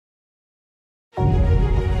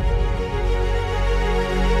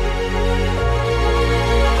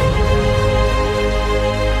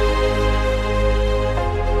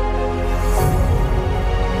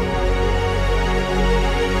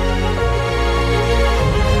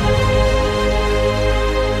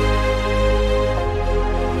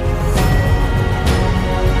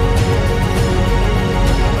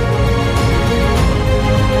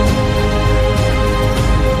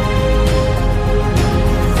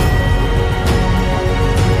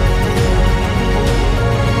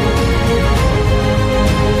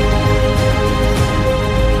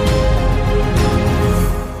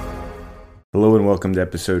Welcome to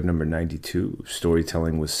episode number 92 of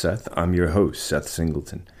Storytelling with Seth. I'm your host, Seth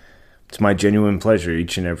Singleton. It's my genuine pleasure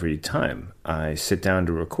each and every time I sit down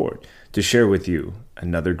to record to share with you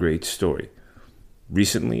another great story.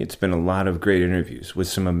 Recently, it's been a lot of great interviews with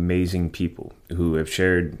some amazing people who have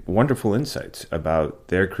shared wonderful insights about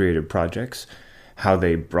their creative projects, how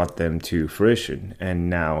they brought them to fruition, and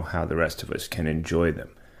now how the rest of us can enjoy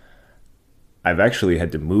them. I've actually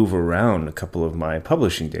had to move around a couple of my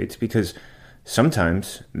publishing dates because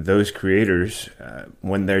sometimes those creators,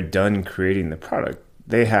 when they're done creating the product,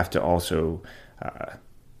 they have to also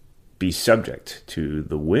be subject to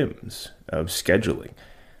the whims of scheduling,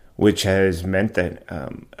 which has meant that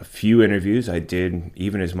a few interviews I did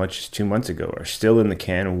even as much as 2 months ago are still in the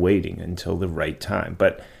can waiting until the right time.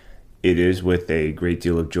 But it is with a great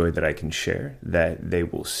deal of joy that I can share that they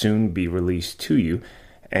will soon be released to you,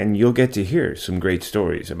 and you'll get to hear some great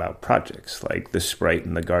stories about projects like The Sprite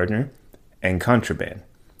and the Gardener and Contraband.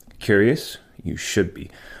 Curious? You should be.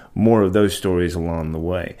 More of those stories along the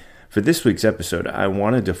way. For this week's episode, I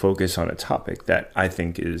wanted to focus on a topic that I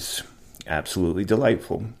think is absolutely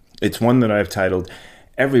delightful. It's one that I've titled,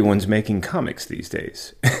 Everyone's Making Comics These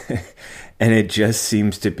Days. And it just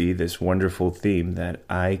seems to be this wonderful theme that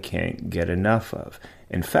I can't get enough of.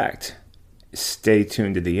 In fact, stay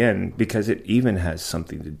tuned to the end because it even has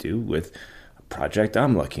something to do with a project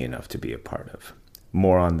I'm lucky enough to be a part of.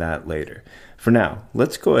 More on that later. For now,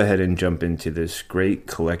 let's go ahead and jump into this great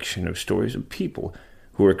collection of stories of people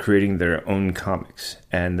who are creating their own comics.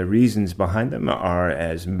 And the reasons behind them are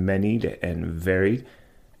as many and varied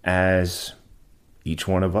as each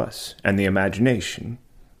one of us and the imagination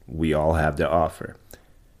we all have to offer.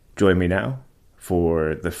 Join me now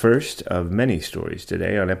for the first of many stories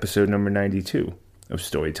today on episode number 92 of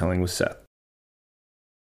Storytelling with Seth.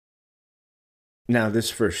 Now, this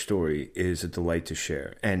first story is a delight to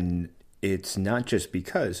share, and it's not just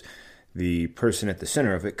because the person at the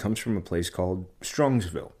center of it comes from a place called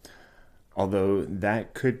Strongsville, although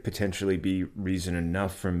that could potentially be reason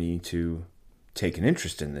enough for me to take an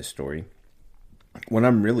interest in this story. What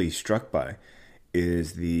I'm really struck by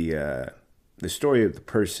is the story of the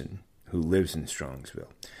person who lives in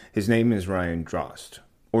Strongsville. His name is Ryan Drost,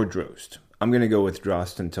 or Drost. I'm going to go with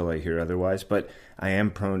Drost until I hear otherwise, but I am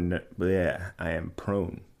prone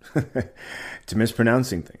to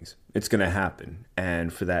mispronouncing things. It's going to happen,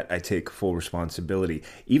 and for that I take full responsibility.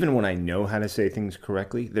 Even when I know how to say things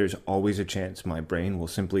correctly, there's always a chance my brain will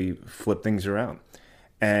simply flip things around,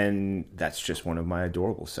 and that's just one of my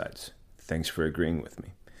adorable sides. Thanks for agreeing with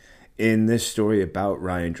me. In this story about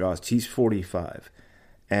Ryan Drost, he's 45,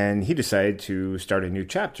 and he decided to start a new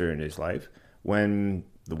chapter in his life when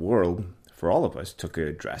the world, for all of us, took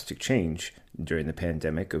a drastic change during the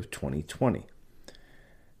pandemic of 2020.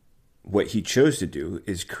 What he chose to do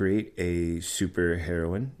is create a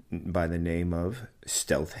superheroine by the name of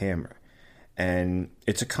Stealth Hammer. And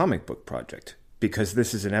it's a comic book project, because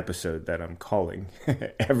this is an episode that I'm calling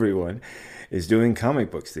Everyone is Doing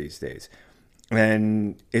Comic Books These Days.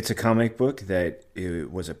 And it's a comic book that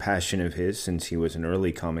it was a passion of his since he was an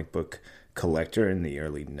early comic book collector in the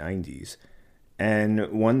early 90s.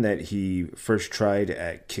 And one that he first tried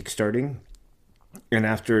at kickstarting. And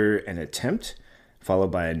after an attempt,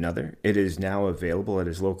 followed by another, it is now available at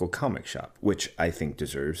his local comic shop, which I think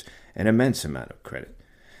deserves an immense amount of credit.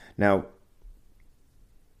 Now,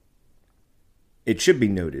 it should be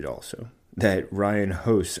noted also that Ryan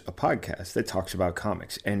hosts a podcast that talks about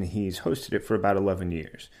comics, and he's hosted it for about 11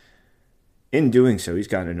 years. In doing so, he's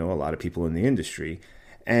gotten to know a lot of people in the industry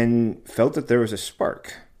and felt that there was a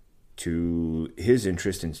spark to his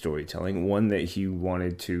interest in storytelling, one that he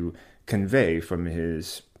wanted to convey from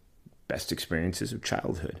his best experiences of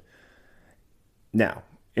childhood. Now,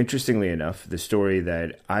 interestingly enough, the story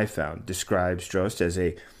that I found describes Drost as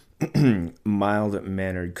a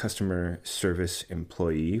mild-mannered customer service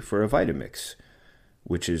employee for a Vitamix,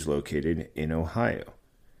 which is located in Ohio.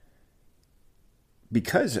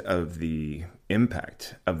 Because of the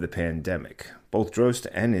impact of the pandemic, both Drost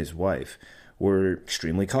and his wife were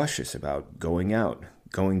extremely cautious about going out,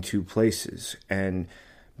 going to places, and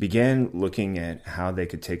began looking at how they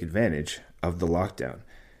could take advantage of the lockdown.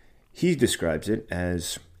 He describes it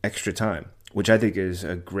as extra time, which I think is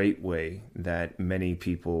a great way that many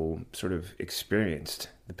people sort of experienced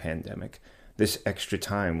the pandemic. This extra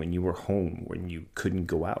time when you were home, when you couldn't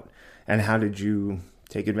go out. And how did you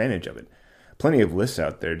take advantage of it? Plenty of lists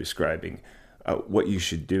out there describing what you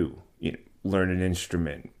should do. Learn an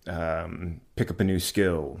instrument, pick up a new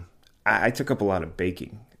skill. I took up a lot of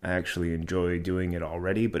baking. I actually enjoy doing it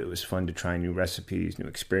already, but it was fun to try new recipes, new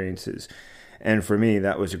experiences. And for me,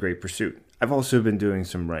 that was a great pursuit. I've also been doing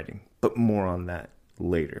some writing, but more on that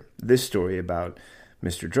later. This story about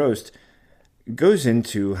Mr. Drost goes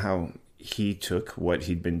into how he took what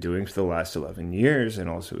he'd been doing for the last 11 years and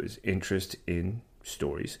also his interest in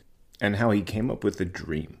stories, and how he came up with a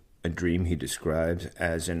dream he describes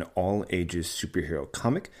as an all-ages superhero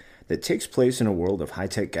comic that takes place in a world of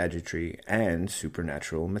high-tech gadgetry and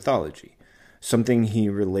supernatural mythology, something he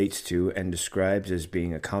relates to and describes as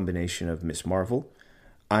being a combination of Miss Marvel,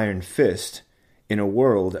 Iron Fist, in a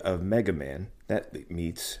world of Mega Man that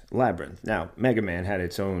meets Labyrinth. Now, Mega Man had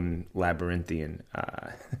its own labyrinthian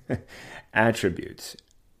attributes,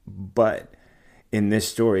 but in this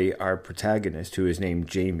story, our protagonist, who is named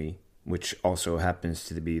Jamie, which also happens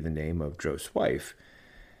to be the name of Drost's wife,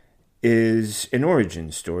 is an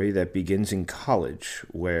origin story that begins in college,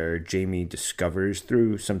 where Jamie discovers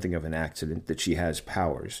through something of an accident that she has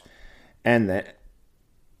powers, and that,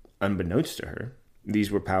 unbeknownst to her,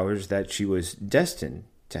 these were powers that she was destined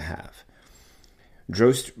to have.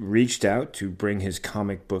 Drost reached out to bring his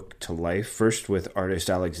comic book to life, first with artist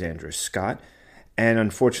Alexandra Scott, and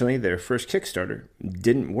unfortunately their first Kickstarter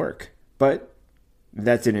didn't work. But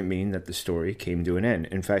that didn't mean that the story came to an end.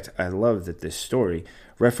 In fact, I love that this story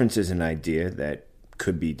references an idea that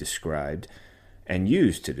could be described and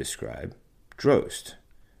used to describe Drost.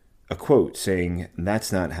 A quote saying,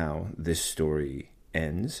 "That's not how this story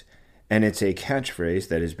ends," and it's a catchphrase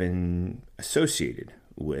that has been associated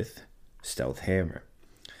with Stealth Hammer.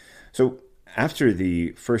 So after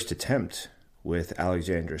the first attempt with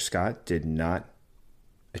Alexandra Scott did not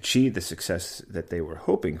achieve the success that they were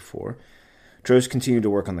hoping for, Drost continued to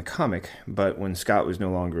work on the comic, but when Scott was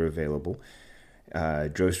no longer available,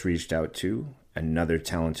 Drost reached out to another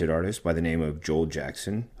talented artist by the name of Joel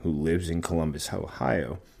Jackson, who lives in Columbus,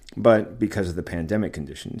 Ohio. But because of the pandemic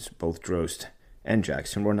conditions, both Drost and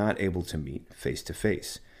Jackson were not able to meet face to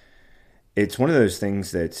face. It's one of those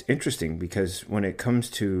things that's interesting because when it comes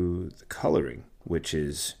to the coloring, which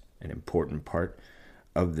is an important part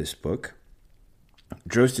of this book,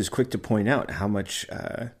 Drost is quick to point out how much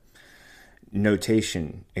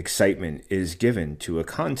notation, excitement is given to a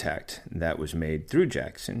contact that was made through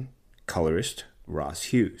Jackson, colorist Ross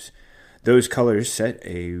Hughes. Those colors set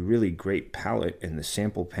a really great palette in the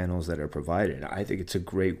sample panels that are provided. I think it's a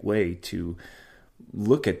great way to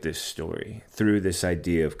look at this story through this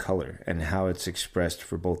idea of color and how it's expressed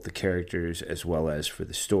for both the characters as well as for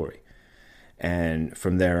the story. And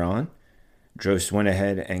from there on, Drost went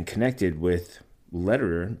ahead and connected with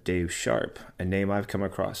letterer Dave Sharp, a name I've come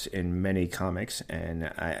across in many comics,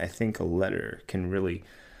 and I think a letterer can really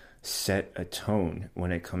set a tone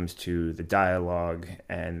when it comes to the dialogue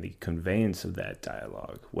and the conveyance of that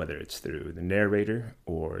dialogue, whether it's through the narrator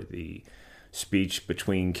or the speech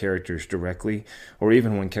between characters directly, or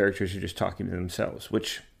even when characters are just talking to themselves,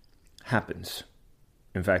 which happens,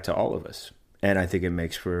 in fact, to all of us. And I think it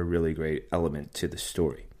makes for a really great element to the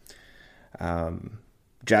story.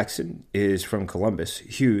 Jackson is from Columbus.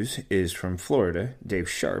 Hughes is from Florida. Dave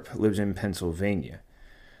Sharp lives in Pennsylvania.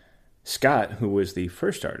 Scott, who was the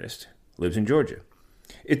first artist, lives in Georgia.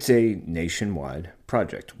 It's a nationwide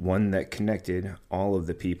project, one that connected all of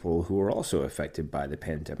the people who were also affected by the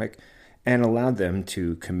pandemic and allowed them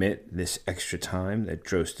to commit this extra time that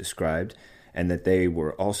Drost described and that they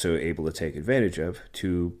were also able to take advantage of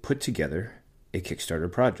to put together a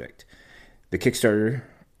Kickstarter project. The Kickstarter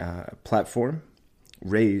platform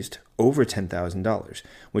raised over $10,000,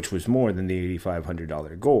 which was more than the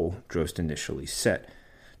 $8,500 goal Drost initially set.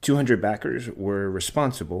 200 backers were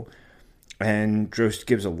responsible, and Drost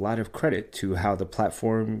gives a lot of credit to how the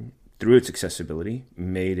platform, through its accessibility,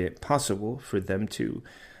 made it possible for them to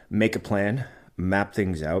make a plan, map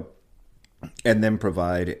things out, and then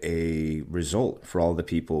provide a result for all the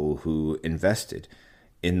people who invested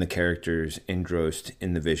in the characters, in Drost,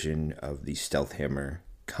 in the vision of the Stealth Hammer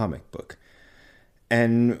comic book.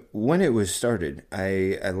 And when it was started,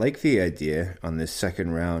 I like the idea on this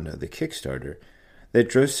second round of the Kickstarter that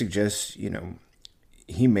Drost suggests,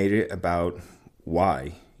 he made it about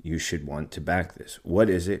why you should want to back this. What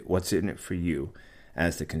is it? What's in it for you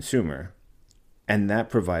as the consumer? And that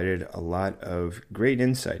provided a lot of great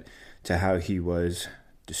insight to how he was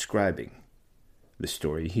describing the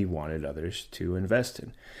story he wanted others to invest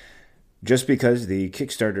in. Just because the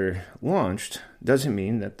Kickstarter launched doesn't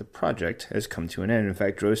mean that the project has come to an end. In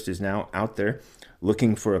fact, Drost is now out there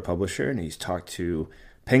looking for a publisher, and he's talked to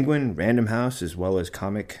Penguin, Random House, as well as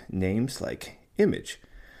comic names like Image.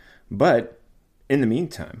 But in the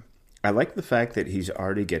meantime, I like the fact that he's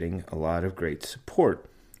already getting a lot of great support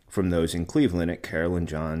from those in Cleveland at Carol and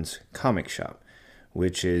John's Comic Shop,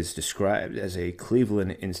 which is described as a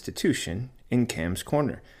Cleveland institution in Cam's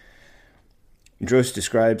Corner. Drost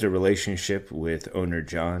describes a relationship with owner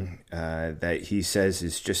John that he says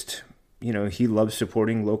is just, he loves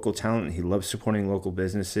supporting local talent. He loves supporting local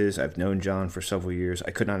businesses. I've known John for several years.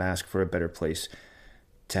 I could not ask for a better place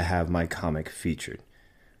to have my comic featured.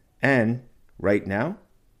 And right now,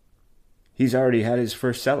 he's already had his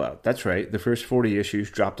first sellout. That's right. The first 40 issues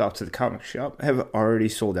dropped off to the comic shop have already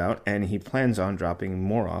sold out, and he plans on dropping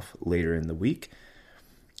more off later in the week.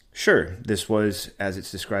 Sure, this was, as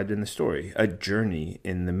it's described in the story, a journey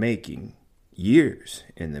in the making. Years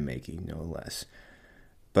in the making, no less.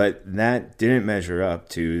 But that didn't measure up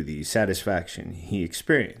to the satisfaction he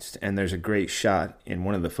experienced. And there's a great shot in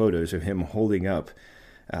one of the photos of him holding up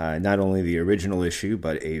not only the original issue,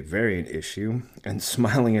 but a variant issue, and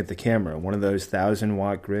smiling at the camera. One of those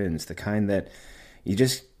 1,000-watt grins, the kind that you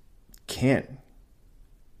just can't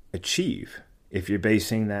achieve if you're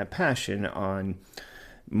basing that passion on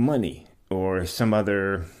money or some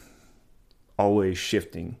other always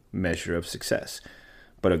shifting measure of success.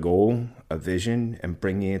 But a goal, a vision, and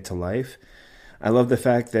bringing it to life. I love the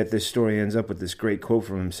fact that this story ends up with this great quote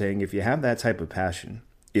from him saying, if you have that type of passion,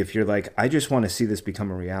 if you're like, I just want to see this become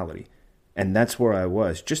a reality, and that's where I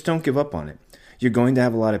was, just don't give up on it. You're going to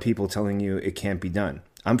have a lot of people telling you it can't be done.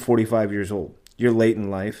 I'm 45 years old. You're late in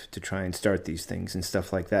life to try and start these things and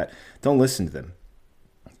stuff like that. Don't listen to them.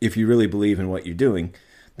 If you really believe in what you're doing,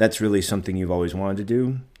 that's really something you've always wanted to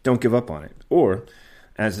do, don't give up on it. Or,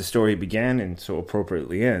 as the story began and so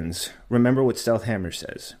appropriately ends, remember what Stealth Hammer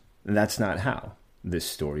says. That's not how this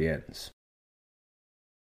story ends.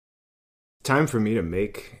 Time for me to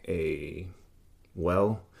make an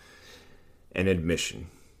admission.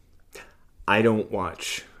 I don't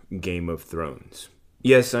watch Game of Thrones.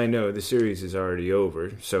 Yes, I know the series is already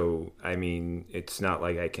over, so, it's not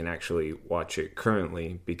like I can actually watch it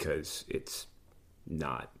currently because it's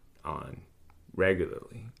not on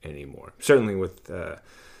regularly anymore. Certainly with,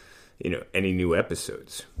 any new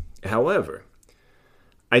episodes. However,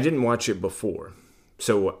 I didn't watch it before,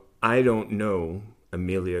 so I don't know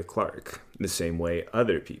Emilia Clarke the same way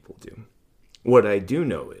other people do. What I do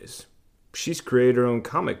know is she's created her own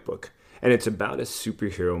comic book, and it's about a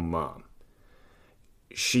superhero mom.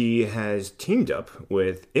 She has teamed up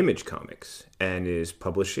with Image Comics and is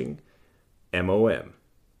publishing MOM,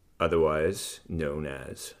 otherwise known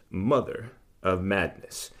as Mother of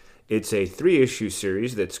Madness. It's a 3-issue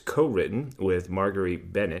series that's co-written with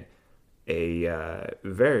Marguerite Bennett, a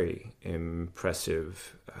very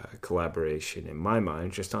impressive collaboration in my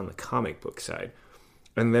mind, just on the comic book side.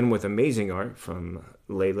 And then with amazing art from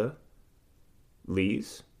Layla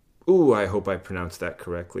Lees. Ooh, I hope I pronounced that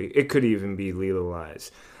correctly. It could even be Leela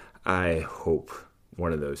Lies. I hope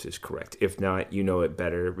one of those is correct. If not, you know it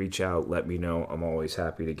better. Reach out, let me know. I'm always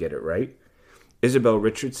happy to get it right. Isabel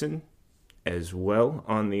Richardson as well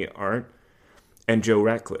on the art, and Joe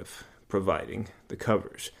Ratcliffe providing the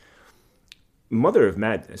covers. Mother of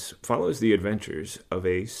Madness follows the adventures of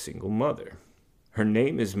a single mother. Her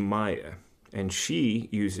name is Maya, and she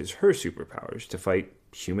uses her superpowers to fight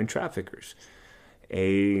human traffickers,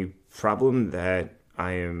 a problem that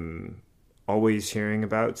I am always hearing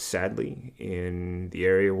about, sadly, in the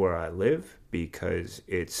area where I live, because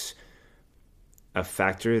it's a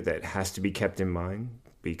factor that has to be kept in mind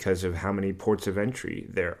because of how many ports of entry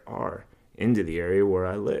there are into the area where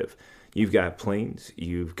I live. You've got planes,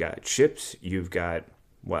 you've got ships, you've got,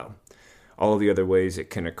 all of the other ways it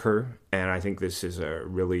can occur. And I think this is a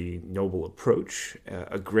really noble approach,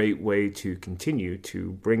 a great way to continue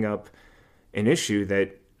to bring up an issue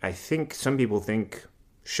that I think some people think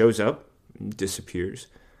shows up, disappears,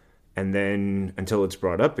 and then until it's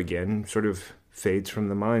brought up again, sort of fades from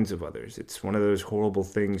the minds of others. It's one of those horrible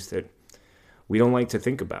things that we don't like to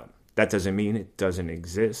think about. That doesn't mean it doesn't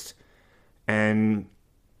exist. And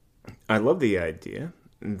I love the idea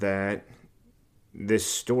that this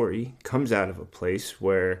story comes out of a place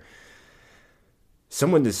where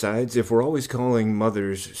someone decides, if we're always calling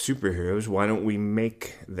mothers superheroes, why don't we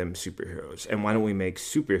make them superheroes? And why don't we make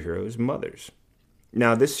superheroes mothers?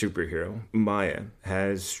 Now, this superhero, Maya,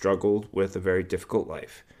 has struggled with a very difficult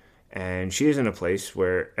life. And she is in a place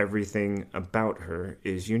where everything about her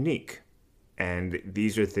is unique. And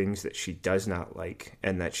these are things that she does not like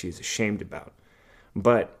and that she's ashamed about.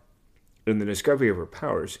 But in the discovery of her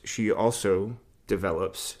powers, she also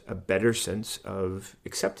develops a better sense of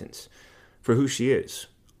acceptance for who she is,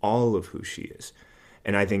 all of who she is.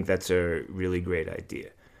 And I think that's a really great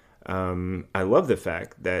idea. I love the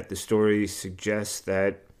fact that the story suggests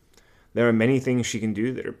that there are many things she can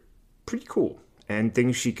do that are pretty cool, and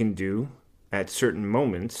things she can do at certain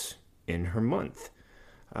moments in her month.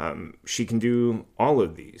 She can do all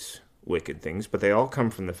of these wicked things, but they all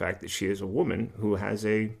come from the fact that she is a woman who has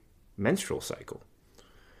a menstrual cycle.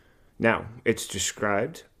 Now, it's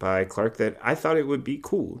described by Clarke that I thought it would be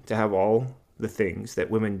cool to have all the things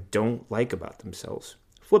that women don't like about themselves,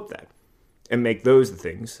 flip that, and make those the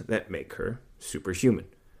things that make her superhuman.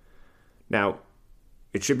 Now,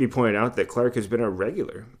 it should be pointed out that Clarke has been a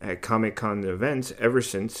regular at Comic-Con events ever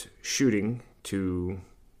since shooting to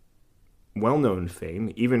well-known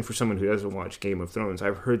fame, even for someone who doesn't watch Game of Thrones.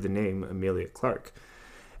 I've heard the name Emilia Clarke.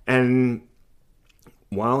 And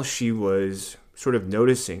while she was sort of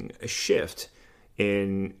noticing a shift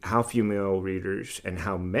in how female readers and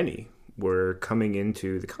how many were coming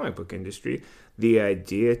into the comic book industry, the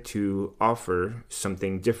idea to offer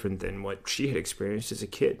something different than what she had experienced as a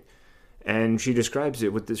kid. And she describes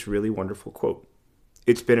it with this really wonderful quote.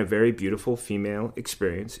 It's been a very beautiful female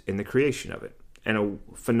experience in the creation of it, and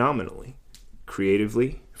a phenomenally,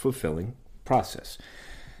 creatively fulfilling process.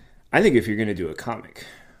 I think if you're going to do a comic,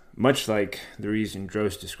 much like the reason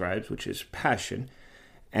Drost describes, which is passion,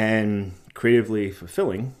 and creatively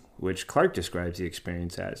fulfilling, which Clarke describes the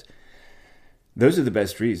experience as, those are the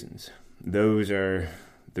best reasons. Those are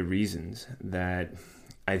the reasons that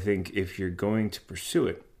I think if you're going to pursue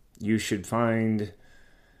it, you should find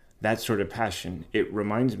that sort of passion. It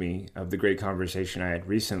reminds me of the great conversation I had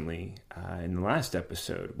recently in the last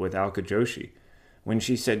episode with Alka Joshi, when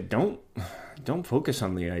she said, don't focus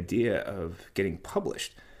on the idea of getting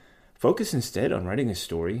published. Focus instead on writing a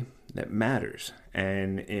story that matters.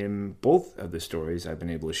 And in both of the stories I've been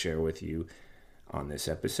able to share with you on this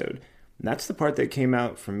episode, that's the part that came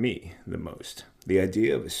out for me the most. The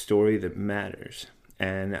idea of a story that matters.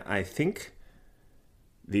 And I think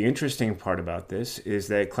the interesting part about this is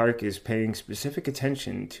that Clarke is paying specific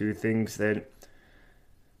attention to things that,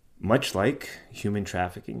 much like human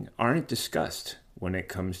trafficking, aren't discussed when it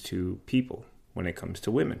comes to people, when it comes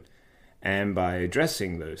to women. And by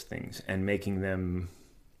addressing those things and making them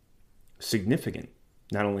significant,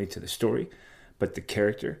 not only to the story, but the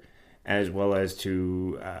character, as well as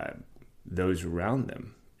to those around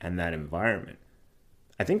them and that environment,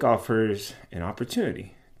 I think offers an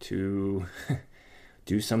opportunity to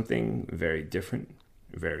do something very different,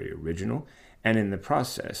 very original, and in the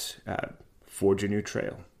process, forge a new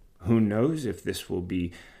trail. Who knows if this will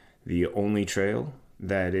be the only trail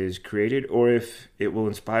that is created, or if it will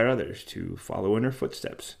inspire others to follow in her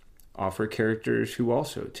footsteps, offer characters who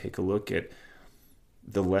also take a look at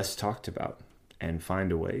the less talked about and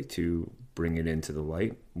find a way to bring it into the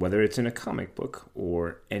light, whether it's in a comic book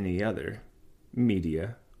or any other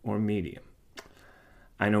media or medium.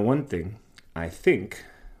 I know one thing. I think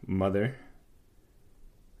Mother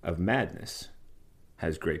of Madness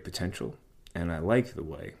has great potential, and I like the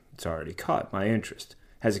way it's already caught my interest.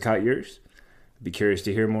 Has it caught yours? I'd be curious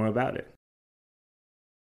to hear more about it.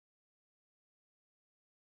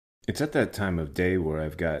 It's at that time of day where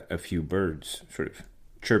I've got a few birds sort of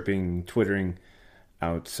chirping, twittering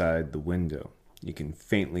outside the window. You can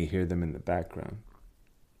faintly hear them in the background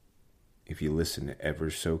if you listen ever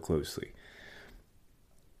so closely.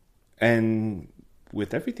 And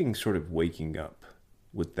with everything sort of waking up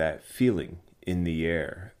with that feeling in the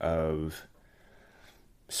air of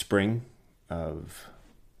spring, of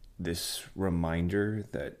this reminder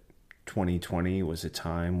that 2020 was a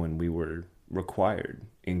time when we were required,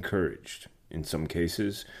 encouraged. In some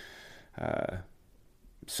cases,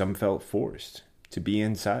 some felt forced to be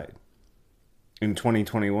inside. In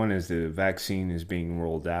 2021, as the vaccine is being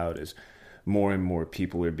rolled out, as more and more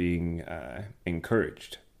people are being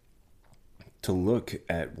encouraged to look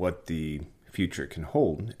at what the future can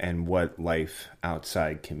hold and what life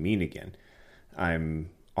outside can mean again,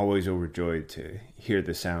 I'm always overjoyed to hear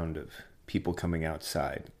the sound of people coming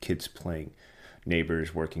outside, kids playing,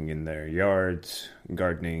 neighbors working in their yards,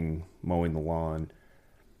 gardening, mowing the lawn.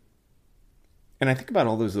 And I think about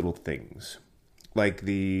all those little things, like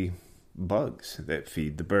the bugs that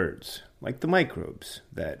feed the birds, like the microbes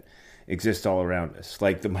that exist all around us,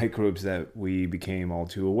 like the microbes that we became all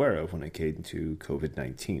too aware of when it came to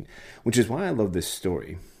COVID-19, which is why I love this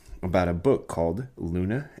story about a book called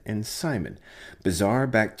Luna and Simon, Bizarre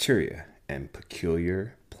Bacteria and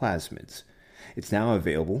Peculiar Plasmids. It's now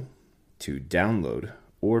available to download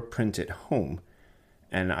or print at home,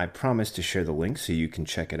 and I promise to share the link so you can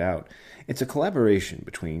check it out. It's a collaboration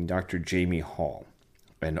between Dr. Jamie Hall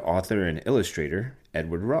and author and illustrator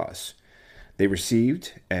Edward Ross. They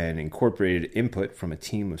received and incorporated input from a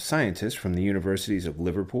team of scientists from the universities of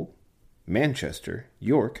Liverpool, Manchester,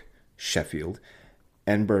 York, Sheffield,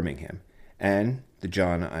 and Birmingham, and the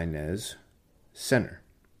John Inez Center.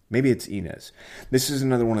 Maybe it's Inez. This is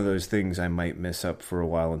another one of those things I might mess up for a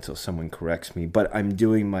while until someone corrects me, but I'm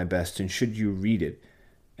doing my best, and should you read it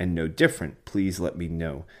and know different, please let me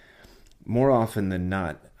know. More often than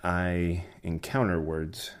not, I encounter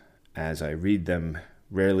words as I read them.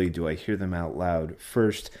 Rarely do I hear them out loud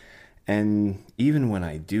first, and even when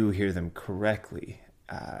I do hear them correctly,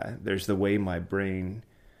 there's the way my brain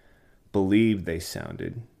believed they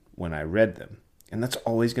sounded when I read them, and that's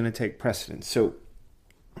always going to take precedence. So,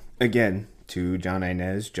 again, to John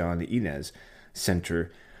Inez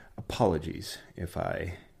Center, apologies if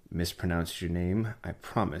I mispronounced your name. I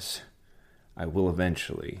promise I will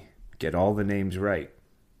eventually get all the names right.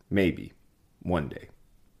 Maybe. One day.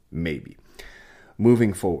 Maybe.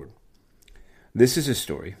 Moving forward. This is a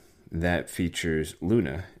story that features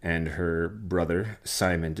Luna and her brother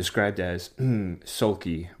Simon, described as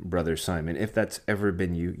sulky brother Simon. If that's ever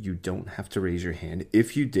been you, you don't have to raise your hand.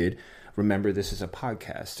 If you did, remember this is a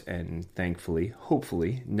podcast, and thankfully,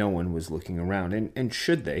 hopefully, no one was looking around. And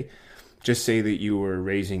should they, just say that you were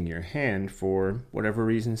raising your hand for whatever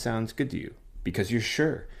reason sounds good to you. Because you're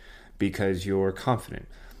sure. Because you're confident.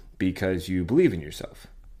 Because you believe in yourself.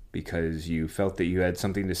 Because you felt that you had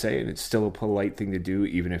something to say, and it's still a polite thing to do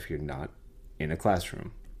even if you're not in a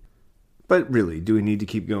classroom. But really, do we need to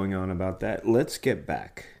keep going on about that? Let's get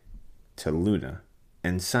back to Luna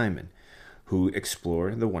and Simon, who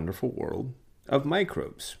explore the wonderful world of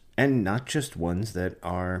microbes, and not just ones that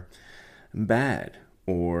are bad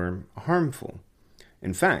or harmful.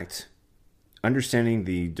 In fact, understanding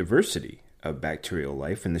the diversity of bacterial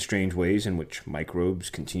life and the strange ways in which microbes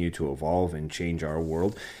continue to evolve and change our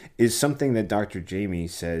world is something that Dr. Jamie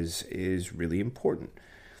says is really important.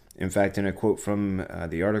 In fact, in a quote from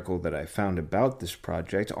the article that I found about this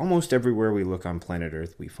project, almost everywhere we look on planet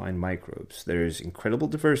Earth, we find microbes. There's incredible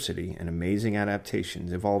diversity and amazing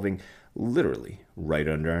adaptations evolving literally right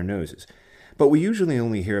under our noses. But we usually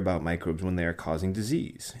only hear about microbes when they are causing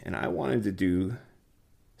disease, and I wanted to do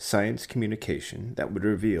science communication that would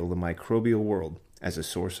reveal the microbial world as a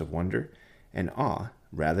source of wonder and awe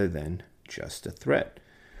rather than just a threat.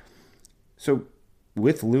 So,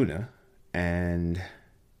 with Luna and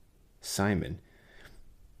Simon,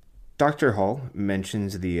 Dr. Hall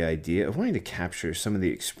mentions the idea of wanting to capture some of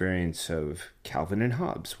the experience of Calvin and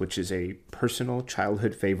Hobbes, which is a personal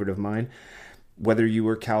childhood favorite of mine. Whether you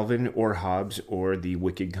were Calvin or Hobbes or the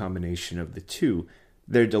wicked combination of the two,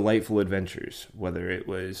 they're delightful adventures, whether it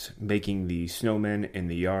was making the snowmen in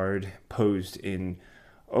the yard posed in,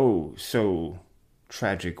 so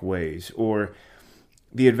tragic ways, or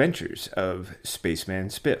the adventures of Spaceman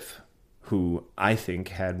Spiff, who I think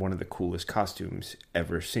had one of the coolest costumes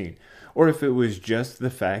ever seen. Or if it was just the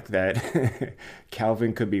fact that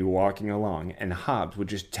Calvin could be walking along and Hobbes would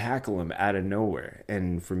just tackle him out of nowhere.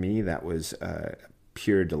 And for me, that was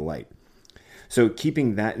pure delight. So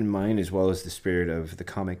keeping that in mind, as well as the spirit of the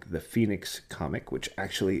comic, the Phoenix comic, which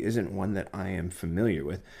actually isn't one that I am familiar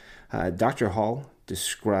with, Dr. Hall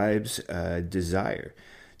describes a desire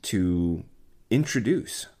to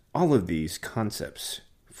introduce all of these concepts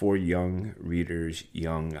for young readers'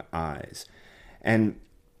 young eyes. And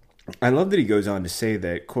I love that he goes on to say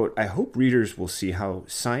that, quote, I hope readers will see how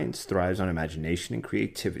science thrives on imagination and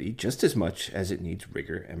creativity just as much as it needs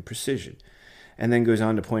rigor and precision. And then goes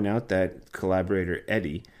on to point out that collaborator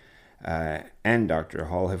Eddie and Dr.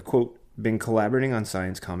 Hall have, quote, been collaborating on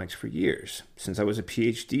science comics for years, since I was a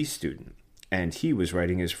PhD student, and he was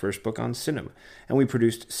writing his first book on cinema, and we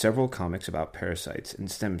produced several comics about parasites and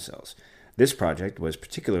stem cells. This project was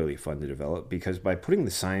particularly fun to develop because by putting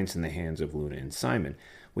the science in the hands of Luna and Simon,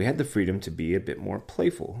 we had the freedom to be a bit more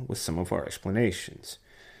playful with some of our explanations.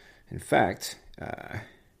 In fact,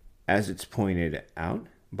 as it's pointed out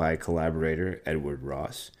by collaborator Edward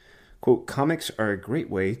Ross, quote, comics are a great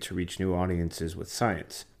way to reach new audiences with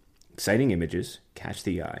science. Exciting images catch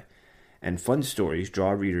the eye, and fun stories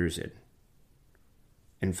draw readers in.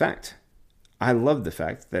 In fact, I love the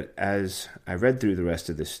fact that as I read through the rest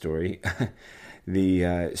of this story,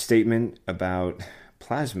 the statement about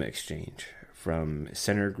plasma exchange from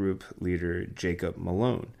Center Group leader Jacob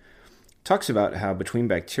Malone talks about how between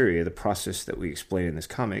bacteria, the process that we explain in this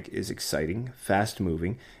comic is exciting,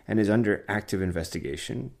 fast-moving, and is under active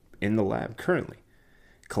investigation in the lab currently.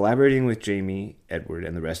 Collaborating with Jamie, Edward,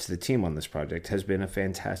 and the rest of the team on this project has been a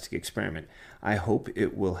fantastic experiment. I hope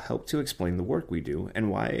it will help to explain the work we do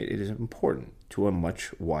and why it is important to a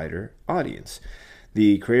much wider audience.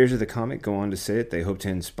 The creators of the comic go on to say that they hope to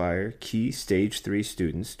inspire key Stage 3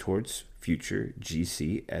 students towards future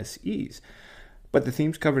GCSEs. But the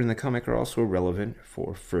themes covered in the comic are also relevant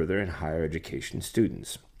for further and higher education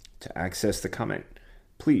students. To access the comic,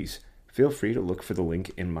 please feel free to look for the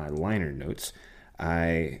link in my liner notes.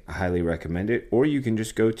 I highly recommend it. Or you can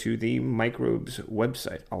just go to the Microbes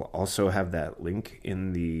website. I'll also have that link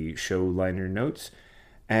in the show liner notes.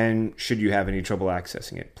 And should you have any trouble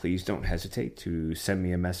accessing it, please don't hesitate to send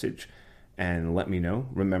me a message and let me know.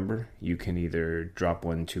 Remember, you can either drop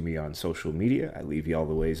one to me on social media. I leave you all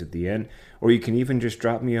the ways at the end. Or you can even just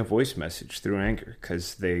drop me a voice message through Anchor,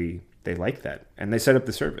 because they like that. And they set up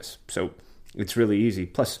the service. So it's really easy.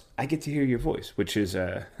 Plus, I get to hear your voice, which is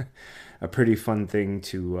a pretty fun thing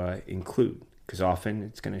to include, because often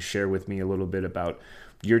it's going to share with me a little bit about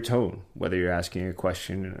your tone, whether you're asking a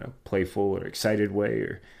question in a playful or excited way,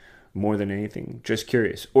 or more than anything, just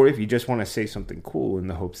curious. Or if you just want to say something cool in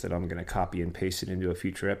the hopes that I'm going to copy and paste it into a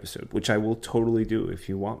future episode, which I will totally do if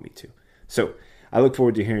you want me to. So I look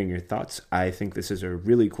forward to hearing your thoughts. I think this is a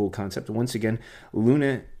really cool concept. Once again,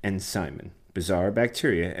 Luna and Simon, Bizarre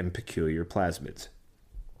Bacteria and Peculiar Plasmids.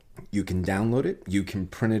 You can download it. You can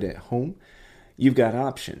print it at home. You've got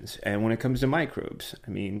options. And when it comes to microbes,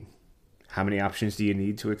 I mean, how many options do you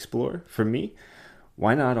need to explore? For me,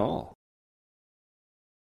 why not all?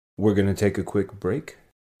 We're going to take a quick break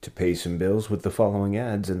to pay some bills with the following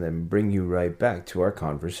ads and then bring you right back to our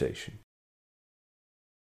conversation.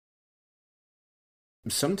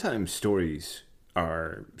 Sometimes stories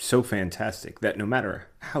are so fantastic that no matter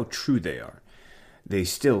how true they are, they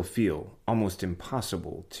still feel almost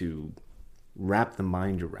impossible to wrap the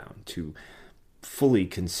mind around, to fully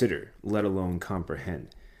consider, let alone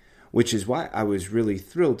comprehend. Which is why I was really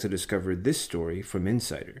thrilled to discover this story from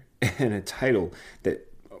Insider, and a title that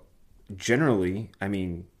generally,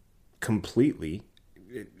 completely,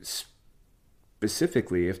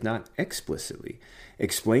 specifically, if not explicitly,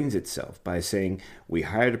 explains itself by saying, "We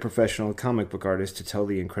hired a professional comic book artist to tell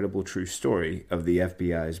the incredible true story of the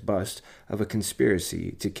FBI's bust of a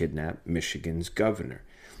conspiracy to kidnap Michigan's governor."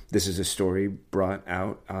 This is a story brought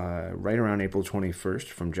out right around April 21st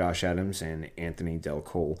from Josh Adams and Anthony Del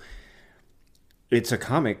Cole. It's a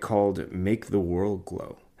comic called Make the World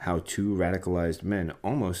Glow: How Two Radicalized Men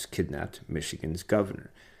Almost Kidnapped Michigan's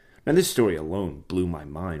Governor. Now, this story alone blew my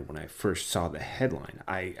mind when I first saw the headline.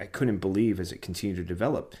 I couldn't believe, as it continued to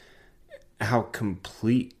develop, how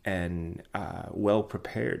complete and well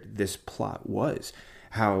prepared this plot was,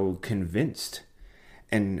 how convinced.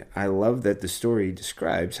 And I love that the story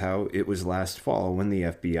describes how it was last fall when the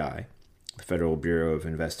FBI, the Federal Bureau of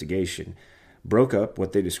Investigation, broke up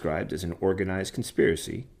what they described as an organized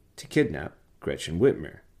conspiracy to kidnap Gretchen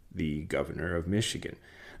Whitmer, the governor of Michigan.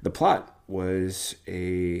 The plot was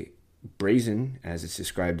a brazen, as it's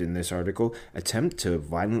described in this article, attempt to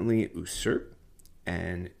violently usurp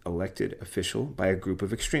an elected official by a group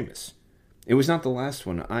of extremists. It was not the last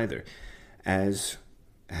one either, as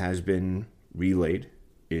has been relayed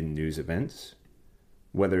in news events,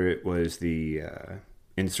 whether it was the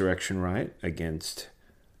insurrection riot against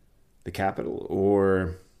the Capitol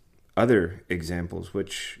or other examples,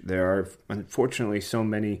 which there are unfortunately so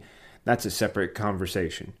many. That's a separate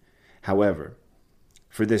conversation. However,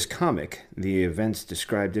 for this comic, the events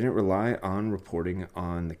described didn't rely on reporting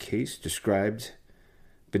on the case described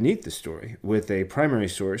beneath the story, with a primary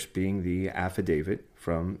source being the affidavit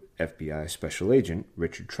from FBI Special Agent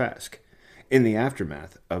Richard Trask. In the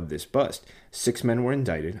aftermath of this bust, 6 men were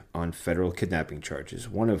indicted on federal kidnapping charges,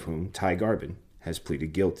 one of whom, Ty Garbin, has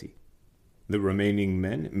pleaded guilty. The remaining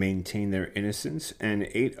men maintain their innocence, and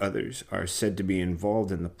 8 others are said to be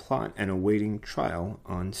involved in the plot and awaiting trial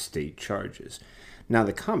on state charges. Now,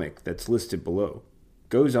 the comic that's listed below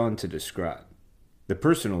goes on to describe the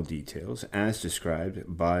personal details as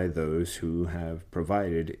described by those who have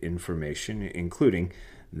provided information, including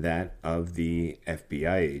that of the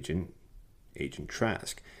FBI agent, Agent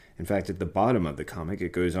Trask. In fact, at the bottom of the comic,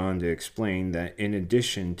 it goes on to explain that in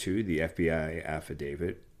addition to the FBI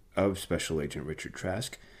affidavit of Special Agent Richard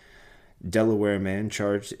Trask, Delaware man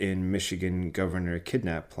charged in Michigan governor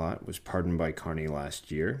kidnap plot was pardoned by Carney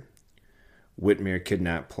last year. Whitmer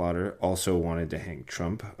kidnap plotter also wanted to hang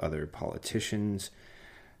Trump, other politicians.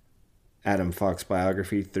 Adam Fox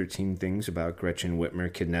biography, 13 Things About Gretchen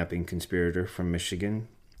Whitmer Kidnapping Conspirator from Michigan.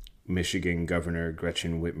 Michigan Governor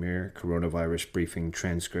Gretchen Whitmer coronavirus briefing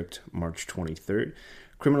transcript March 23rd.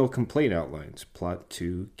 Criminal complaint outlines plot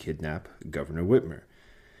to kidnap Governor Whitmer.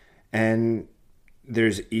 And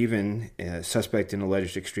there's even a suspect in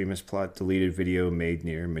alleged extremist plot deleted video made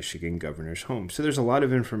near Michigan governor's home. So there's a lot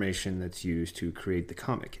of information that's used to create the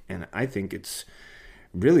comic. And I think it's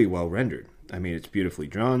really well rendered. I mean, it's beautifully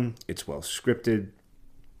drawn. It's well scripted.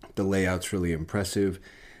 The layout's really impressive.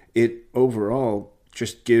 It overall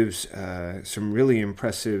just gives some really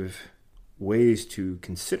impressive ways to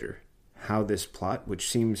consider how this plot, which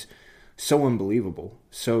seems so unbelievable,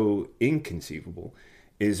 so inconceivable,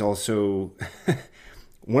 is also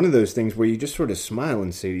one of those things where you just sort of smile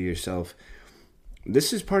and say to yourself,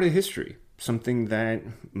 this is part of history, something that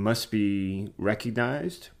must be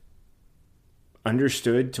recognized,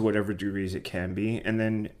 understood to whatever degrees it can be, and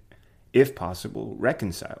then, if possible,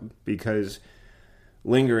 reconciled, because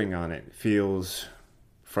lingering on it feels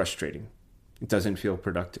frustrating. It doesn't feel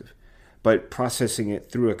productive. But processing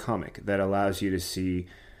it through a comic that allows you to see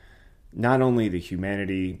not only the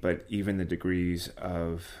humanity, but even the degrees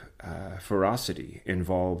of ferocity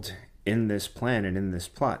involved in this plan and in this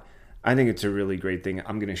plot, I think it's a really great thing.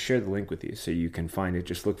 I'm going to share the link with you so you can find it.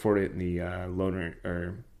 Just look for it in the loner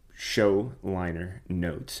or show liner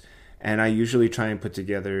notes. And I usually try and put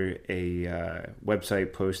together a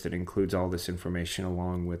website post that includes all this information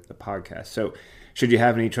along with the podcast. So should you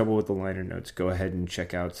have any trouble with the liner notes, go ahead and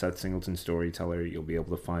check out Seth Singleton Storyteller. You'll be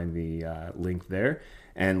able to find the link there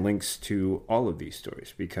and links to all of these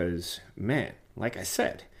stories because, man, like I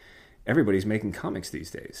said, everybody's making comics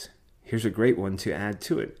these days. Here's a great one to add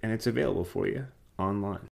to it, and it's available for you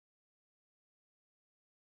online.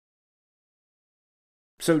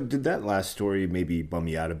 So did that last story maybe bum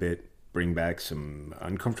you out a bit? Bring back some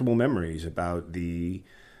uncomfortable memories about the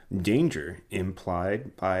danger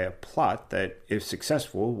implied by a plot that, if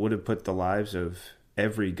successful, would have put the lives of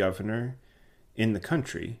every governor in the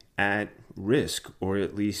country at risk, or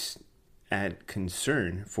at least at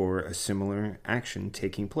concern for a similar action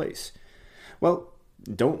taking place? Well,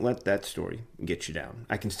 don't let that story get you down.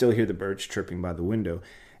 I can still hear the birds chirping by the window,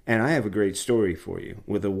 and I have a great story for you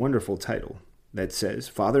with a wonderful title that says,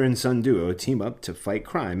 Father and Son Duo Team Up to Fight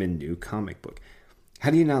Crime in New Comic Book. How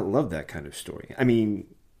do you not love that kind of story? I mean,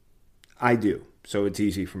 I do, so it's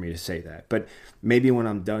easy for me to say that. But maybe when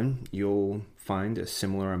I'm done, you'll find a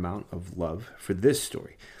similar amount of love for this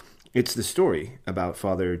story. It's the story about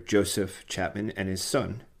Father Joseph Chapman and his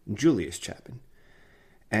son, Julius Chapman.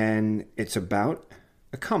 And it's about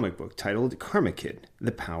a comic book titled Karma Kid,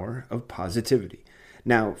 The Power of Positivity.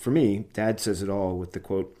 Now, for me, Dad says it all with the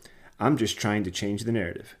quote, I'm just trying to change the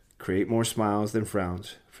narrative, create more smiles than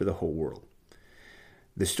frowns for the whole world.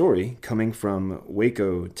 The story, coming from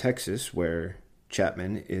Waco, Texas, where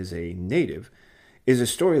Chapman is a native, is a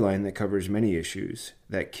storyline that covers many issues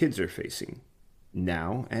that kids are facing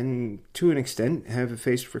now and, to an extent, have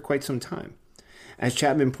faced for quite some time. As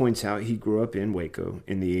Chapman points out, he grew up in Waco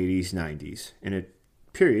in the 80s, 90s, in a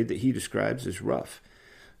period that he describes as rough.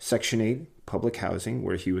 Section 8 public housing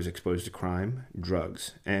where he was exposed to crime,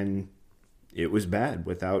 drugs, and it was bad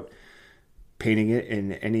without painting it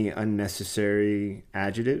in any unnecessary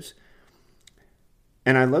adjectives.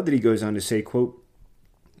 And I love that he goes on to say, quote,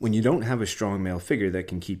 when you don't have a strong male figure that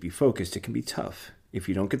can keep you focused, it can be tough. If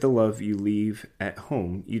you don't get the love you leave at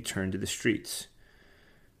home, you turn to the streets.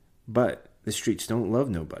 But the streets don't love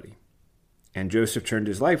nobody. And Joseph turned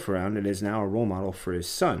his life around and is now a role model for his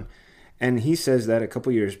son. And he says that a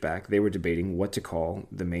couple years back, they were debating what to call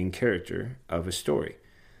the main character of a story.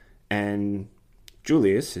 And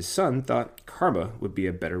Julius, his son, thought karma would be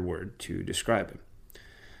a better word to describe him.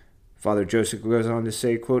 Father Joseph goes on to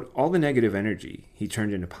say, quote, all the negative energy he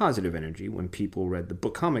turned into positive energy. When people read the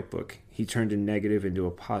comic book, he turned a negative into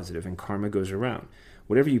a positive, and karma goes around.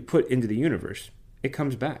 Whatever you put into the universe, it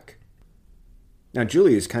comes back. Now,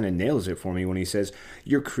 Julius kind of nails it for me when he says,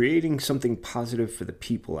 you're creating something positive for the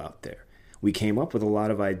people out there. We came up with a lot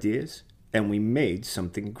of ideas, and we made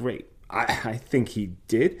something great. I think he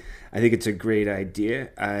did. I think it's a great idea.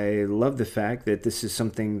 I love the fact that this is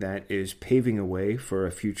something that is paving a way for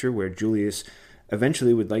a future where Julius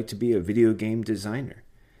eventually would like to be a video game designer.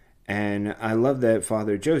 And I love that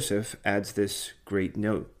Father Joseph adds this great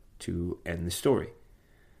note to end the story.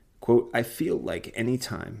 Quote, I feel like any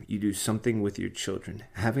time you do something with your children,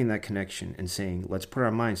 having that connection and saying, let's put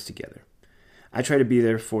our minds together. I try to be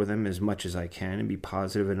there for them as much as I can and be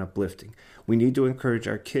positive and uplifting. We need to encourage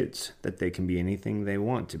our kids that they can be anything they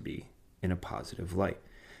want to be in a positive light.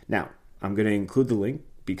 Now, I'm going to include the link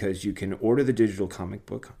because you can order the digital comic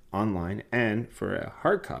book online, and for a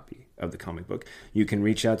hard copy of the comic book, you can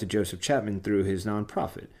reach out to Joseph Chapman through his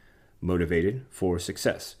nonprofit, Motivated for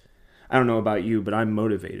Success. I don't know about you, but I'm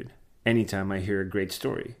motivated anytime I hear a great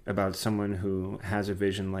story about someone who has a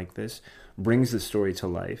vision like this, brings the story to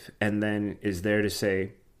life, and then is there to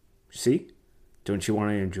say, see, don't you want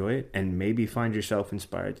to enjoy it? And maybe find yourself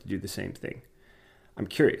inspired to do the same thing. I'm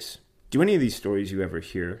curious, do any of these stories you ever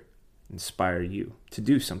hear inspire you to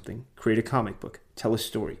do something, create a comic book, tell a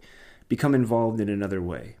story, become involved in another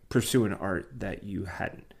way, pursue an art that you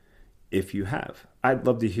hadn't? If you have, I'd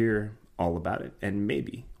love to hear all about it, and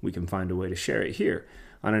maybe we can find a way to share it here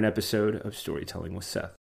on an episode of Storytelling with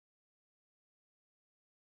Seth.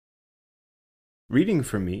 Reading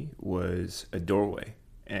for me was a doorway,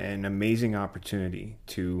 an amazing opportunity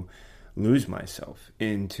to lose myself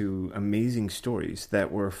into amazing stories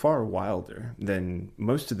that were far wilder than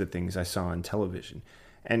most of the things I saw on television.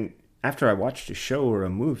 And after I watched a show or a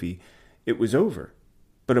movie, it was over.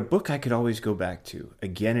 But a book I could always go back to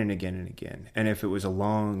again and again and again. And if it was a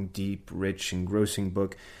long, deep, rich, engrossing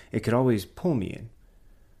book, it could always pull me in.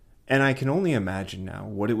 And I can only imagine now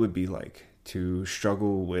what it would be like to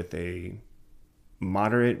struggle with a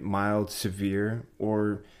moderate, mild, severe,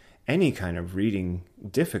 or any kind of reading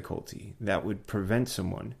difficulty that would prevent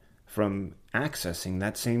someone from accessing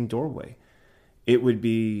that same doorway. It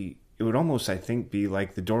would almost, I think, be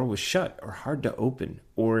like the door was shut or hard to open,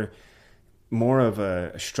 or more of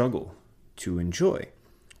a struggle to enjoy,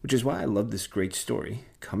 which is why I love this great story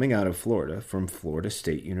coming out of Florida from Florida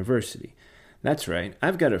State University. That's right,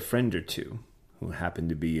 I've got a friend or two who happen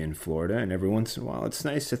to be in Florida, and every once in a while it's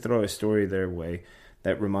nice to throw a story their way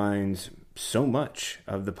that reminds so much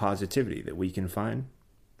of the positivity that we can find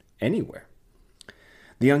anywhere.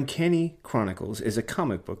 The Uncanny Chronicles is a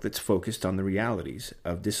comic book that's focused on the realities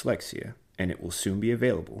of dyslexia, and it will soon be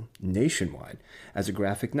available nationwide as a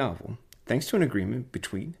graphic novel, thanks to an agreement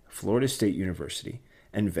between Florida State University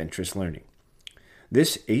and Ventress Learning.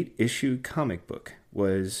 This 8-issue comic book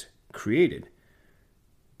was created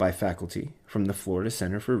by faculty from the Florida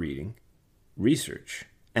Center for Reading, Research,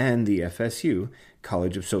 and the FSU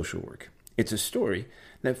College of Social Work. It's a story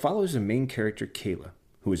that follows the main character, Kayla,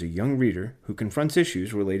 who is a young reader who confronts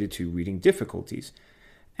issues related to reading difficulties,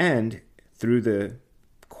 and through the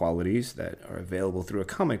qualities that are available through a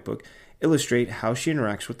comic book, illustrate how she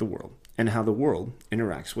interacts with the world and how the world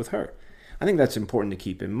interacts with her. I think that's important to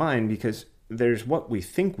keep in mind because there's what we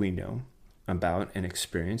think we know about an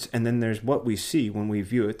experience, and then there's what we see when we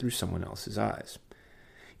view it through someone else's eyes.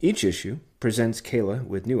 Each issue presents Kayla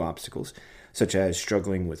with new obstacles, such as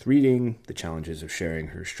struggling with reading, the challenges of sharing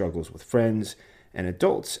her struggles with friends and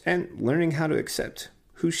adults, and learning how to accept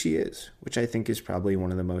who she is, which I think is probably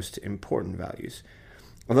one of the most important values.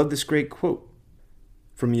 I love this great quote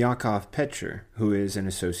from Yakov Petcher, who is an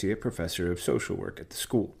associate professor of social work at the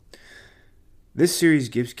school. This series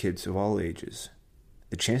gives kids of all ages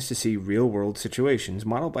the chance to see real-world situations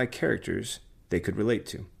modeled by characters they could relate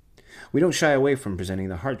to. We don't shy away from presenting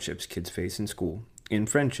the hardships kids face in school, in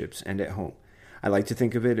friendships, and at home. I like to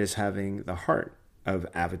think of it as having the heart of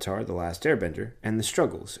Avatar: The Last Airbender and the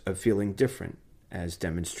struggles of feeling different as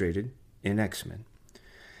demonstrated in X-Men.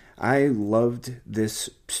 I loved this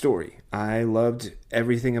story. I loved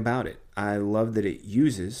everything about it. I love that it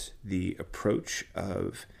uses the approach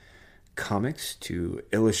of comics to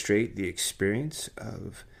illustrate the experience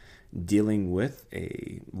of dealing with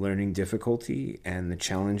a learning difficulty and the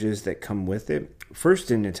challenges that come with it.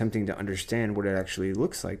 First, in attempting to understand what it actually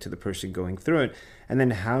looks like to the person going through it, and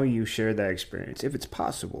then how you share that experience, if it's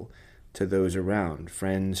possible, to those around,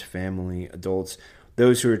 friends, family, adults,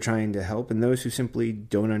 those who are trying to help, and those who simply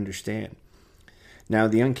don't understand. Now,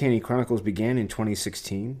 the Uncanny Chronicles began in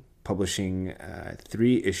 2016, publishing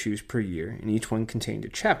 3 issues per year, and each one contained a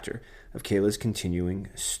chapter of Kayla's continuing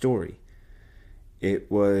story.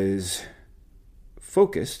 It was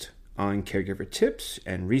focused on caregiver tips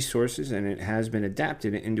and resources, and it has been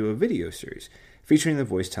adapted into a video series featuring the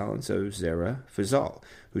voice talents of Zara Fazal,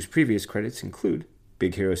 whose previous credits include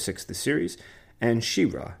Big Hero 6 the series and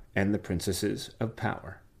She-Ra and the Princesses of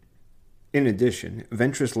Power. In addition,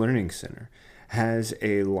 Ventress Learning Center has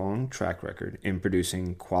a long track record in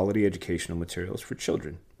producing quality educational materials for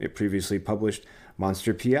children. It previously published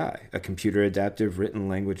Monster P.I., a computer adaptive written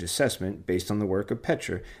language assessment based on the work of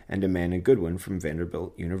Petcher and Amanda Goodwin from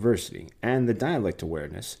Vanderbilt University, and the Dialect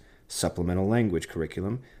Awareness supplemental language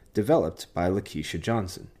curriculum developed by Lakeisha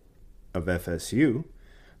Johnson. Of FSU,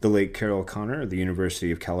 the late Carol Connor of the University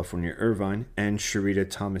of California, Irvine, and Sharita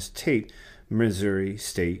Thomas Tate, Missouri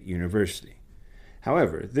State University.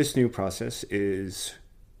 However, this new process is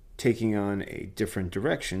taking on a different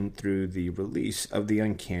direction through the release of the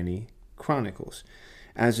Uncanny Chronicles.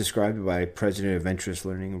 As described by President of Ventress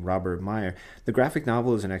Learning, Robert Meyer, the graphic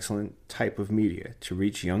novel is an excellent type of media to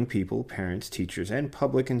reach young people, parents, teachers, and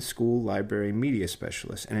public and school library media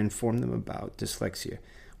specialists and inform them about dyslexia.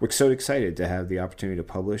 We're so excited to have the opportunity to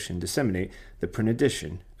publish and disseminate the print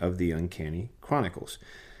edition of the Uncanny Chronicles.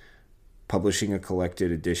 Publishing a collected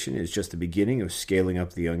edition is just the beginning of scaling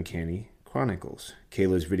up the Uncanny Chronicles.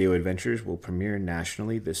 Kayla's video adventures will premiere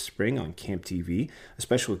nationally this spring on Camp TV, a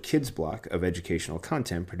special kids block of educational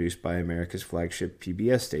content produced by America's flagship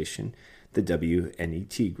PBS station, the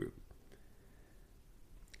WNET Group.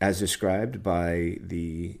 As described by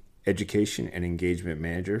the Education and Engagement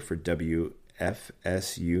Manager for WFSU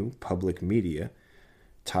Public Media,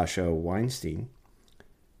 Tasha Weinstein,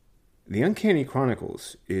 The Uncanny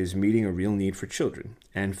Chronicles is meeting a real need for children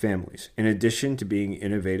and families. In addition to being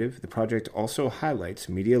innovative, the project also highlights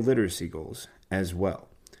media literacy goals as well.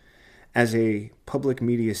 As a public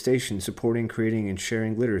media station, supporting, creating, and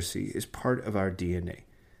sharing literacy is part of our DNA.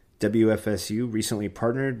 WFSU recently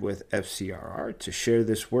partnered with FCRR to share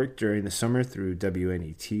this work during the summer through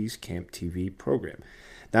WNET's Camp TV program.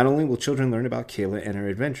 Not only will children learn about Kayla and her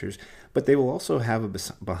adventures, but they will also have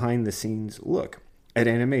a behind-the-scenes look at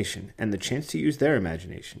animation and the chance to use their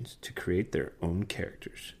imaginations to create their own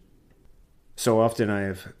characters. So often I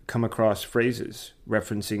have come across phrases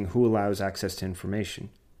referencing who allows access to information,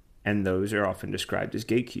 and those are often described as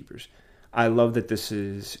gatekeepers. I love that this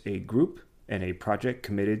is a group and a project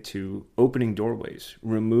committed to opening doorways,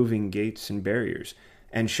 removing gates and barriers,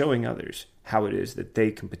 and showing others how it is that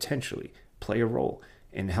they can potentially play a role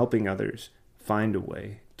in helping others find a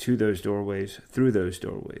way to those doorways, through those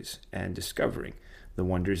doorways, and discovering the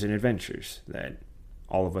wonders and adventures that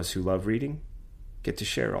all of us who love reading get to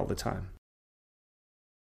share all the time.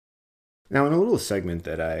 Now, in a little segment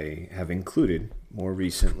that I have included more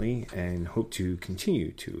recently and hope to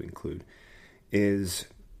continue to include is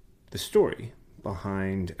the story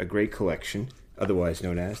behind a great collection, otherwise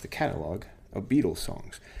known as the catalog of Beatles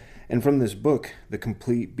songs. And from this book, The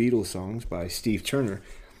Complete Beatles Songs by Steve Turner,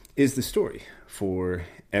 is the story for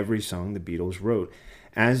every song the Beatles wrote,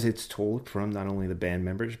 as it's told from not only the band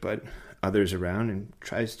members but others around, and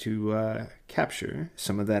tries to capture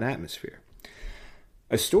some of that atmosphere.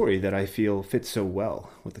 A story that I feel fits so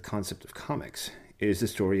well with the concept of comics is the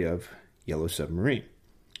story of Yellow Submarine.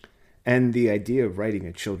 And the idea of writing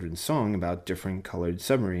a children's song about different colored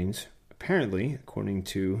submarines, apparently, according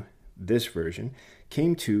to this version,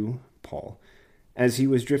 came to Paul as he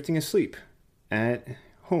was drifting asleep at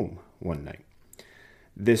home one night.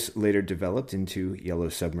 This later developed into Yellow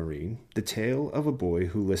Submarine, the tale of a boy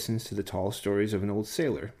who listens to the tall stories of an old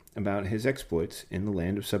sailor about his exploits in the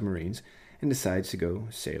land of submarines and decides to go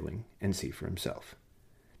sailing and see for himself.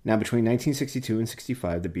 Now, between 1962 and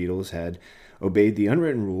 65, the Beatles had obeyed the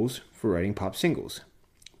unwritten rules for writing pop singles.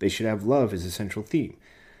 They should have love as a central theme,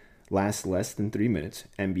 last less than 3 minutes,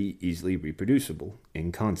 and be easily reproducible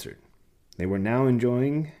in concert. They were now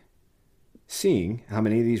enjoying seeing how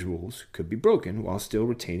many of these rules could be broken while still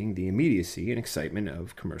retaining the immediacy and excitement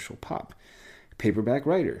of commercial pop. Paperback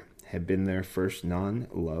Writer had been their first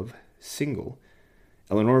non-love single.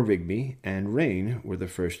 Eleanor Rigby and Rain were the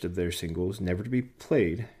first of their singles never to be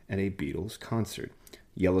played at a Beatles concert.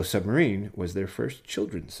 Yellow Submarine was their first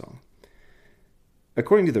children's song.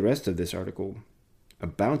 According to the rest of this article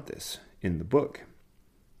about this in the book,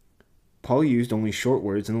 Paul used only short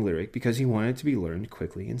words in the lyric because he wanted it to be learned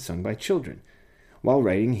quickly and sung by children. While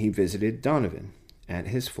writing, he visited Donovan at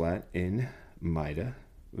his flat in Maida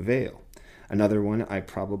Vale, another one I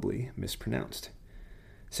probably mispronounced,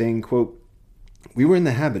 saying, quote, "We were in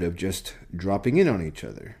the habit of just dropping in on each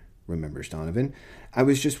other," remembers Donovan. "I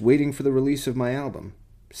was just waiting for the release of my album,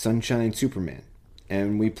 Sunshine Superman,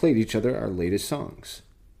 and we played each other our latest songs.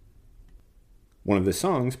 One of the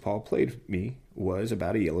songs Paul played me was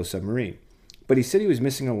about a yellow submarine, but he said he was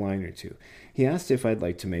missing a line or two. He asked if I'd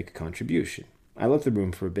like to make a contribution. I left the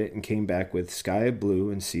room for a bit and came back with Sky of Blue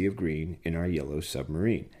and Sea of Green in our yellow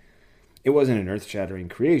submarine. It wasn't an earth-shattering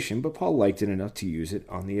creation, but Paul liked it enough to use it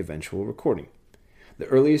on the eventual recording. The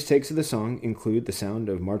earliest takes of the song include the sound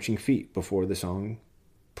of marching feet before the song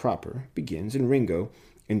proper begins, and Ringo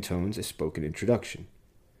intones a spoken introduction.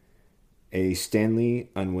 A Stanley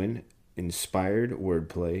Unwin inspired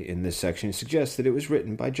wordplay in this section suggests that it was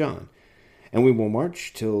written by John. And we will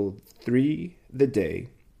march till 3 the day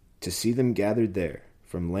to see them gathered there.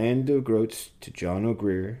 From land of groats to John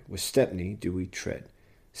O'Greer, with Stepney do we tread.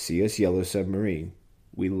 See us yellow submarine,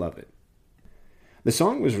 we love it. The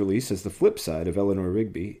song was released as the flip side of Eleanor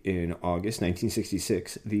Rigby in August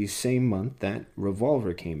 1966, the same month that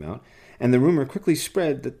Revolver came out, and the rumor quickly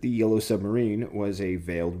spread that the Yellow Submarine was a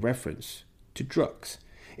veiled reference to drugs.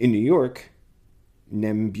 In New York,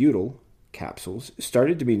 Nembutal capsules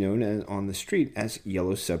started to be known on the street as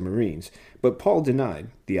yellow submarines, but Paul denied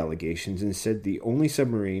the allegations and said the only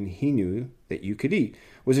submarine he knew that you could eat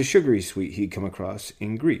was a sugary sweet he'd come across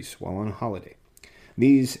in Greece while on holiday.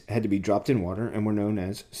 These had to be dropped in water and were known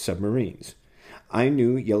as submarines. I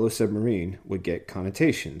knew Yellow Submarine would get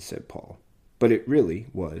connotations, said Paul, but it really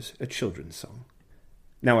was a children's song.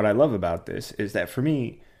 Now, what I love about this is that for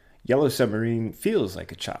me, Yellow Submarine feels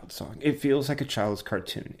like a child's song. It feels like a child's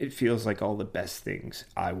cartoon. It feels like all the best things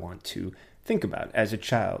I want to think about as a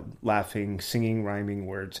child, laughing, singing, rhyming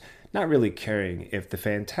words, not really caring if the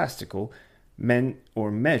fantastical meant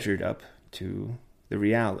or measured up to the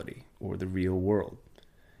reality or the real world.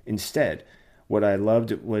 Instead, what I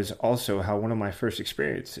loved was also how one of my first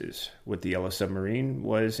experiences with the Yellow Submarine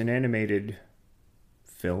was an animated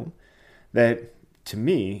film that, to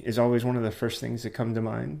me, is always one of the first things that come to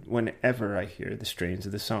mind whenever I hear the strains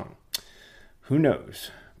of the song. Who knows?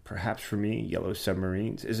 Perhaps for me, Yellow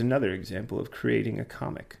Submarines is another example of creating a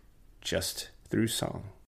comic just through song.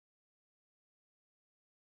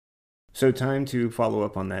 So, time to follow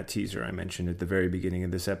up on that teaser I mentioned at the very beginning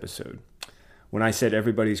of this episode. When I said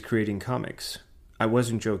everybody's creating comics, I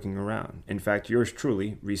wasn't joking around. In fact, yours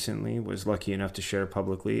truly recently was lucky enough to share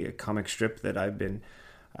publicly a comic strip that I've been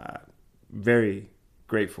very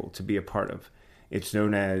grateful to be a part of. It's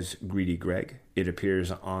known as Greedy Greg. It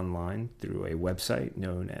appears online through a website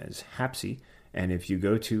known as Hapsy. And if you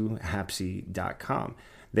go to hapsy.com,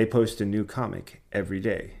 they post a new comic every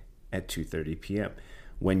day at 2:30 p.m.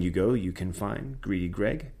 When you go, you can find Greedy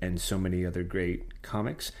Greg and so many other great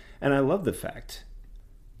comics. And I love the fact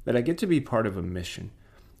that I get to be part of a mission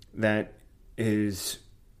that is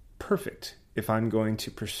perfect if I'm going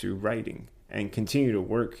to pursue writing and continue to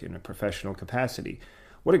work in a professional capacity.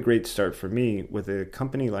 What a great start for me with a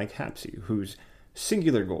company like Hapsy, whose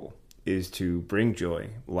singular goal is to bring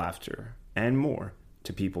joy, laughter, and more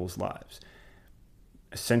to people's lives.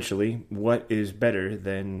 Essentially, what is better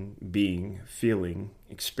than being, feeling,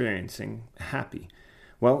 experiencing happy?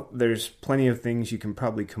 Well, there's plenty of things you can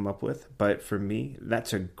probably come up with, but for me,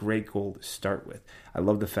 that's a great goal to start with. I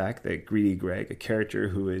love the fact that Greedy Greg, a character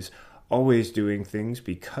who is always doing things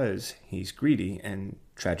because he's greedy and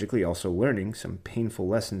tragically also learning some painful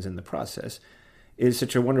lessons in the process, is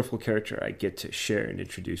such a wonderful character I get to share and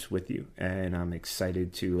introduce with you, and I'm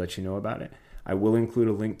excited to let you know about it. I will include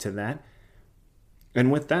a link to that.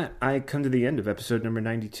 And with that, I come to the end of episode number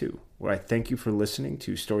 92, where I thank you for listening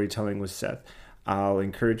to Storytelling with Seth. I'll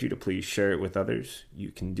encourage you to please share it with others.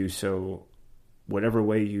 You can do so whatever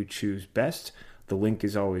way you choose best. The link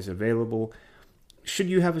is always available. Should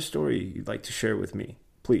you have a story you'd like to share with me,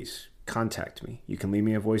 please contact me. You can leave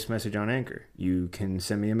me a voice message on Anchor. You can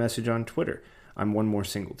send me a message on Twitter. I'm One More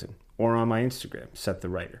Singleton. Or on my Instagram, Seth the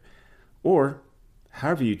Writer. Or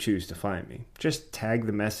however you choose to find me, just tag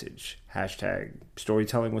the message, hashtag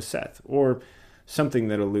storytelling with Seth, or something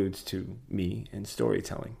that alludes to me and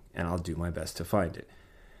storytelling, and I'll do my best to find it.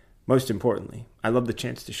 Most importantly, I love the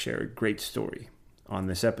chance to share a great story on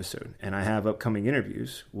this episode, and I have upcoming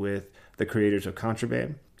interviews with the creators of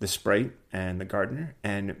Contraband, The Sprite, and The Gardener,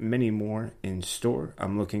 and many more in store.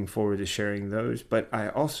 I'm looking forward to sharing those, but I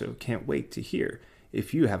also can't wait to hear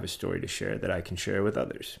if you have a story to share that I can share with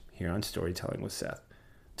others here on Storytelling with Seth.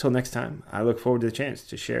 Till next time, I look forward to the chance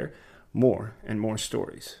to share more and more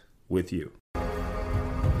stories with you.